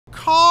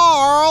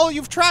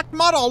You've tracked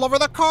mud all over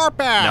the carpet.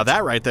 Now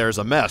that right there is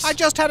a mess. I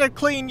just had it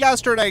cleaned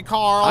yesterday,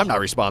 Carl. I'm not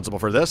responsible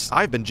for this.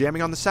 I've been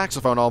jamming on the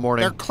saxophone all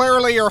morning. They're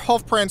clearly your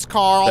hoof prints,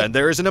 Carl. Then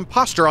there is an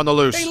imposter on the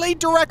loose. They lead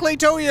directly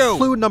to you.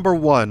 Clue number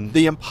 1.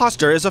 The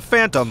imposter is a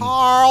phantom.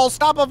 Carl,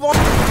 stop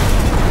avoiding.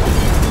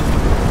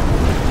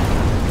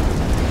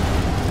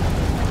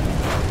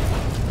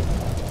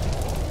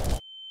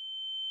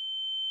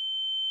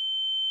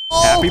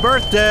 Happy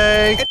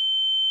birthday!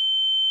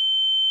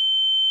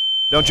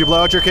 Don't you blow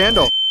out your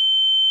candle.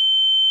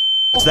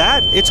 What's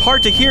that? It's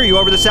hard to hear you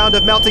over the sound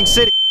of melting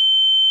city.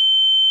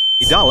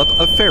 A dollop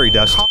of fairy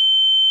dust.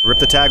 Rip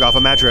the tag off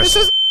a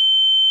mattress.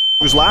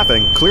 Who's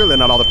laughing? Clearly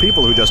not all the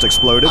people who just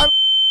exploded.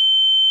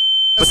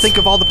 But think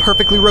of all the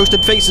perfectly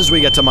roasted faces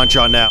we get to munch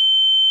on now.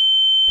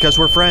 Because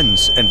we're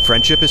friends, and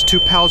friendship is two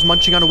pals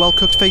munching on a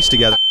well-cooked face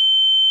together.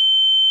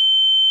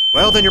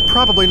 Well, then you're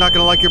probably not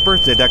gonna like your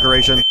birthday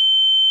decoration.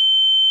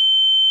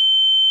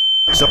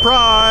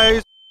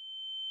 Surprise!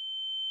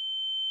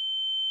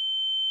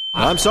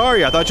 I'm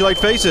sorry, I thought you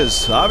liked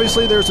faces.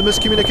 Obviously, there's a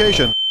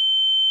miscommunication.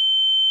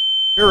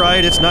 You're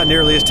right, it's not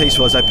nearly as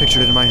tasteful as I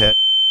pictured it in my head.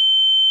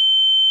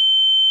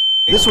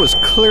 This was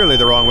clearly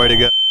the wrong way to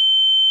go.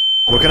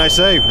 What can I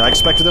say? I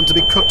expected them to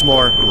be cooked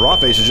more. Raw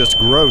face is just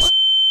gross.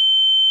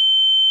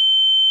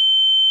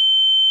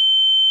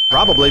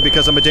 Probably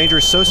because I'm a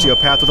dangerous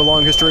sociopath with a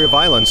long history of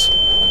violence.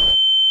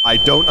 I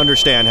don't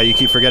understand how you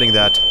keep forgetting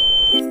that.